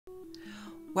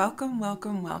Welcome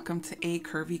to A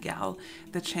Curvy Gal,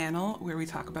 the channel where we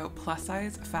talk about plus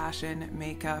size, fashion,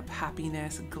 makeup,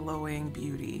 happiness, glowing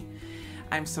beauty.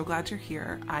 I'm so glad you're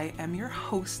here. I am your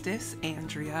hostess,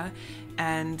 Andrea,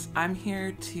 and I'm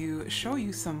here to show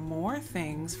you some more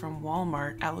things from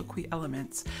Walmart ELOQUII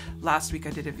Elements. Last week I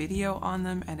did a video on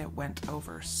them and it went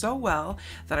over so well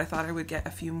that I thought I would get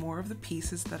a few more of the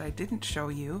pieces that I didn't show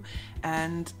you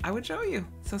and I would show you.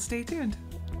 So stay tuned.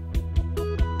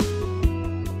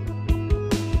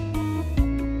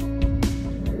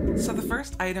 So the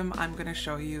first item I'm going to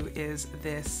show you is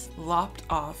this lopped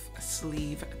off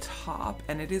sleeve top,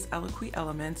 and it is ELOQUII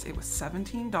Elements. It was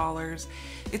 $17.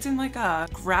 It's in like a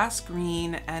grass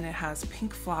green and it has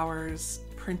pink flowers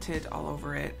printed all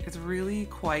over it. It's really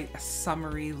quite a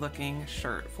summery looking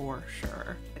shirt for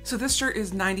sure. So this shirt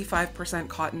is 95%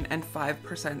 cotton and 5%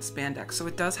 spandex. So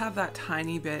it does have that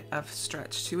tiny bit of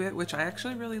stretch to it, which I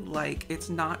actually really like. It's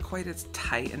not quite as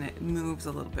tight and it moves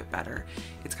a little bit better.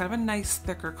 It's kind of a nice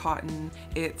thicker cotton.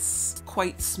 It's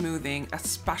quite smoothing,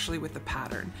 especially with the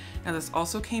pattern. Now this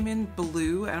also came in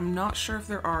blue, and I'm not sure if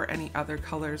there are any other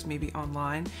colors maybe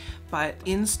online, but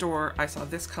in store I saw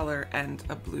this color and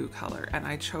a blue color, and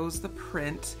I chose the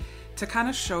print to kind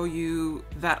of show you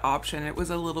that option. It was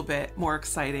a little bit more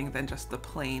exciting than just the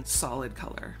plain solid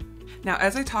color. Now,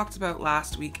 as I talked about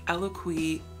last week,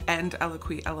 ELOQUII and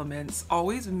ELOQUII Elements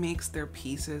always makes their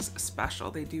pieces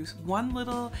special. They do one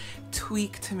little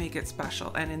tweak to make it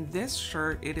special, and in this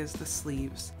shirt it is the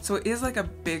sleeves. So it is like a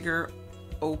bigger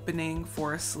opening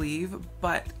for a sleeve,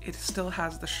 but it still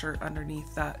has the shirt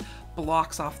underneath that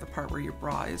blocks off the part where your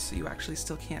bra is, so you actually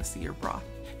still can't see your bra.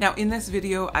 Now in this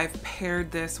video, I've paired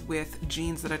this with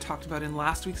jeans that I talked about in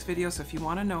last week's video, so if you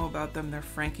want to know about them, they're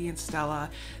Frankie and Stella.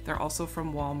 They're also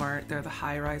from Walmart. They're the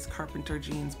high-rise carpenter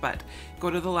jeans, but go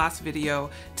to the last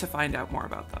video to find out more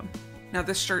about them. Now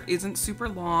this shirt isn't super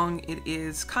long. It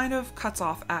is kind of cuts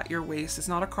off at your waist. It's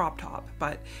not a crop top,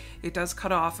 but it does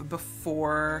cut off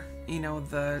before, you know,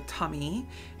 the tummy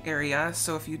area.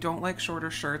 So if you don't like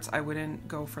shorter shirts, I wouldn't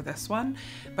go for this one.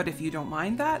 But if you don't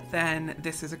mind that, then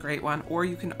this is a great one. Or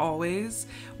you can always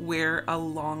wear a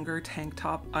longer tank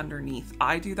top underneath.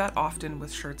 I do that often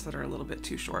with shirts that are a little bit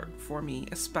too short for me,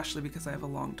 especially because I have a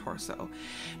long torso.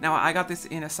 Now I got this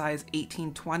in a size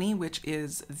 18-20, which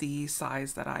is the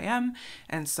size that I am.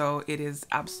 And so it is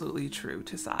absolutely true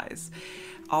to size.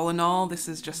 All in all, this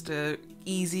is just a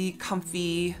easy,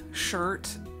 comfy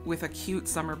shirt with a cute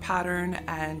summer pattern,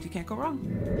 and you can't go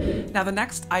wrong. Now the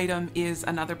next item is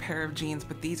another pair of jeans,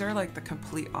 but these are like the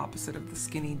complete opposite of the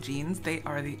skinny jeans. They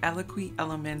are the ELOQUII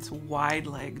Elements wide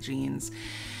leg jeans.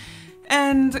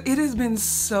 And it has been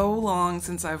so long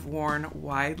since I've worn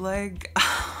wide leg.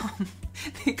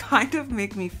 They kind of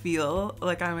make me feel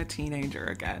like I'm a teenager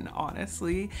again,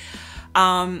 honestly.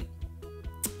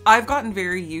 I've gotten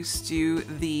very used to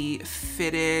the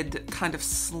fitted kind of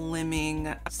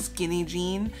slimming skinny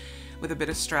jean with a bit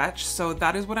of stretch. So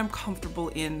that is what I'm comfortable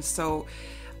in. So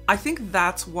I think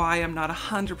that's why I'm not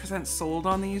 100% sold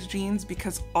on these jeans,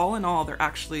 because all in all, they're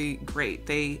actually great.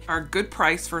 They are a good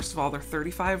price. First of all, they're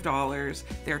 $35.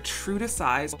 They're true to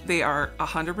size. They are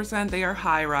 100%, they are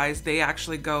high rise. They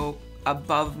actually go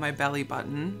above my belly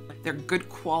button. They're good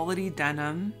quality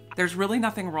denim. There's really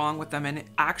nothing wrong with them, and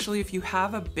actually if you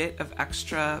have a bit of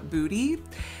extra booty,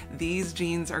 these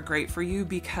jeans are great for you,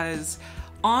 because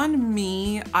on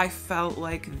me, I felt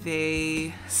like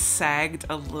they sagged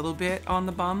a little bit on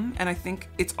the bum, and I think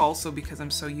it's also because I'm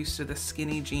so used to the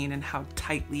skinny jean and how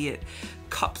tightly it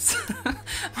cups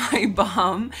my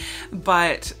bum.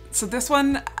 But so this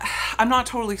one, I'm not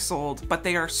totally sold, but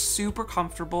they are super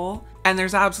comfortable, and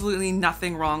there's absolutely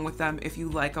nothing wrong with them if you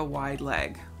like a wide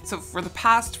leg. So for the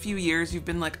past few years, you've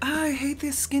been like, oh, I hate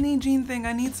this skinny jean thing.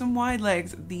 I need some wide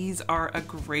legs. These are a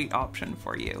great option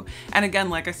for you. And again,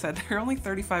 like I said, they're only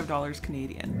 $35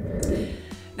 Canadian.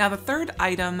 Now the third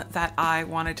item that I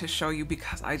wanted to show you,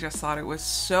 because I just thought it was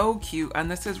so cute,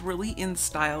 and this is really in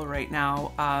style right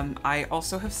now. I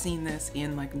also have seen this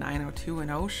in like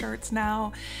 90210 shirts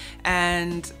now,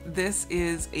 and this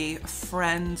is a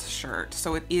Friends shirt.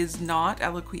 So it is not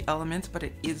ELOQUII Elements, but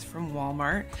it is from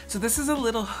Walmart. So this is a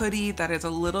little hoodie that is a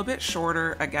little bit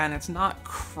shorter. Again, it's not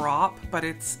crop, but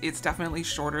it's definitely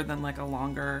shorter than like a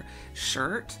longer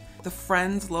shirt. The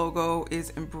Friends logo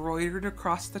is embroidered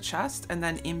across the chest, and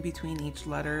then in between each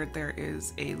letter there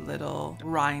is a little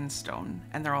rhinestone,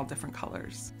 and they're all different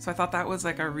colors. So I thought that was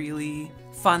like a really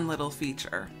fun little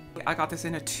feature. I got this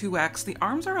in a 2X. The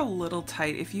arms are a little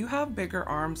tight. If you have bigger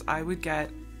arms, I would get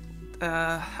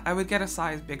a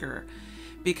size bigger,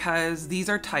 because these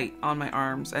are tight on my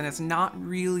arms and it's not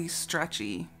really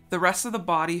stretchy. The rest of the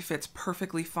body fits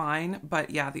perfectly fine, but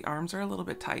yeah, the arms are a little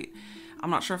bit tight. I'm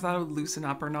not sure if that would loosen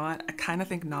up or not. I kind of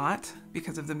think not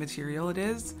because of the material it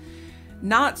is.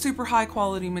 Not super high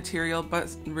quality material,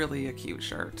 but really a cute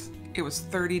shirt. It was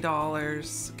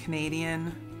 $30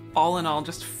 Canadian. All in all,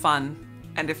 just fun.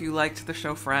 And if you liked the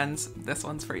show Friends, this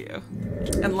one's for you.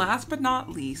 And last but not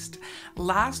least,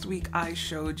 last week I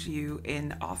showed you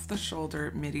an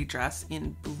off-the-shoulder midi dress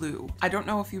in blue. I don't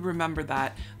know if you remember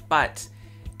that, but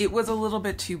it was a little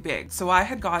bit too big. So I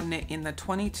had gotten it in the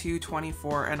 22,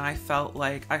 24, and I felt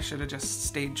like I should have just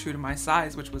stayed true to my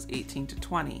size, which was 18 to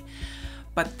 20.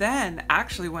 But then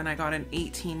actually when I got an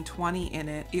 18-20 in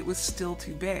it, it was still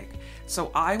too big. So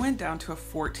I went down to a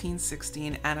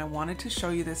 14-16 and I wanted to show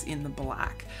you this in the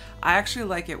black. I actually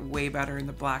like it way better in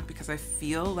the black because I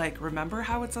feel like, remember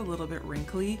how it's a little bit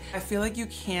wrinkly? I feel like you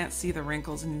can't see the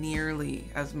wrinkles nearly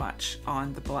as much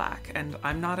on the black. And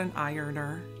I'm not an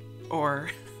ironer or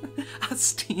a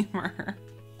steamer.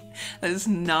 That is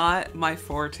not my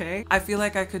forte. I feel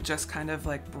like I could just kind of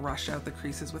like brush out the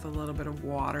creases with a little bit of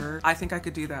water. I think I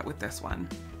could do that with this one.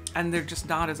 And they're just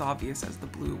not as obvious as the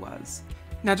blue was.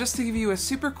 Now, just to give you a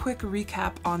super quick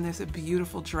recap on this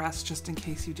beautiful dress, just in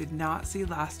case you did not see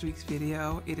last week's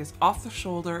video, it is off the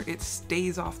shoulder. It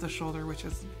stays off the shoulder, which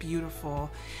is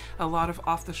beautiful. A lot of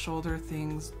off the shoulder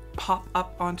things pop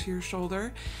up onto your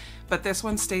shoulder, but this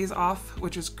one stays off,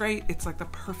 which is great. It's like the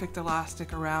perfect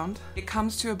elastic around. It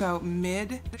comes to about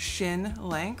mid shin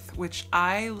length, which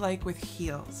I like with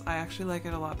heels. I actually like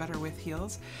it a lot better with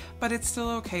heels, but it's still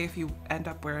okay if you end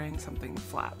up wearing something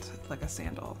flat, like a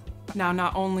sandal. Now,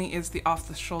 not only is the off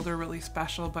the shoulder really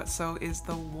special, but so is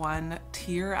the one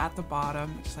tier at the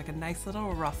bottom, just like a nice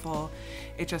little ruffle.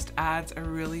 It just adds a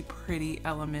really pretty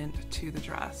element to the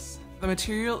dress. The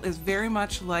material is very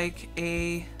much like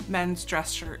a men's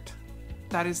dress shirt.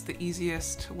 That is the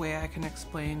easiest way I can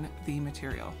explain the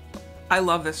material. I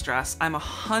love this dress. I'm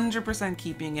 100%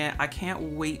 keeping it. I can't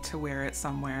wait to wear it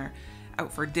somewhere,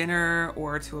 out for dinner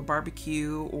or to a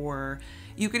barbecue, or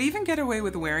you could even get away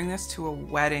with wearing this to a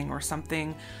wedding or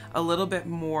something a little bit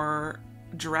more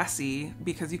dressy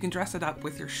because you can dress it up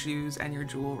with your shoes and your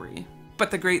jewelry. But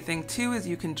the great thing too is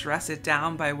you can dress it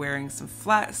down by wearing some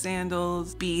flat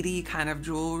sandals, beady kind of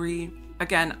jewelry.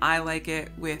 Again, I like it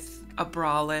with a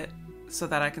bralette so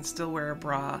that I can still wear a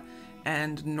bra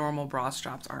and normal bra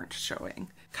straps aren't showing.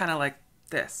 Kind of like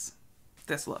this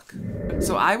look.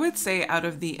 So I would say out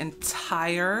of the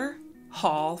entire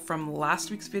haul from last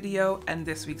week's video and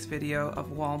this week's video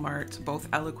of Walmart,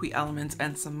 both ELOQUII Elements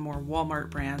and some more Walmart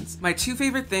brands, my two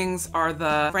favorite things are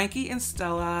the Frankie and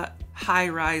Stella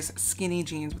high-rise skinny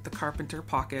jeans with the carpenter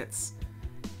pockets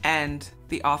and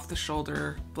the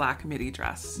off-the-shoulder black midi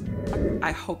dress.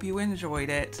 I hope you enjoyed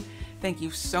it. Thank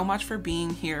you so much for being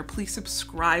here. Please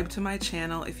subscribe to my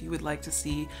channel if you would like to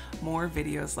see more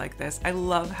videos like this. I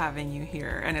love having you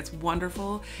here, and it's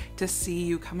wonderful to see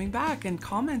you coming back and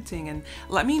commenting, and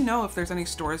let me know if there's any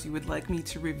stores you would like me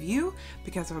to review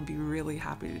because I would be really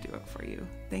happy to do it for you.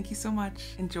 Thank you so much.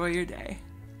 Enjoy your day.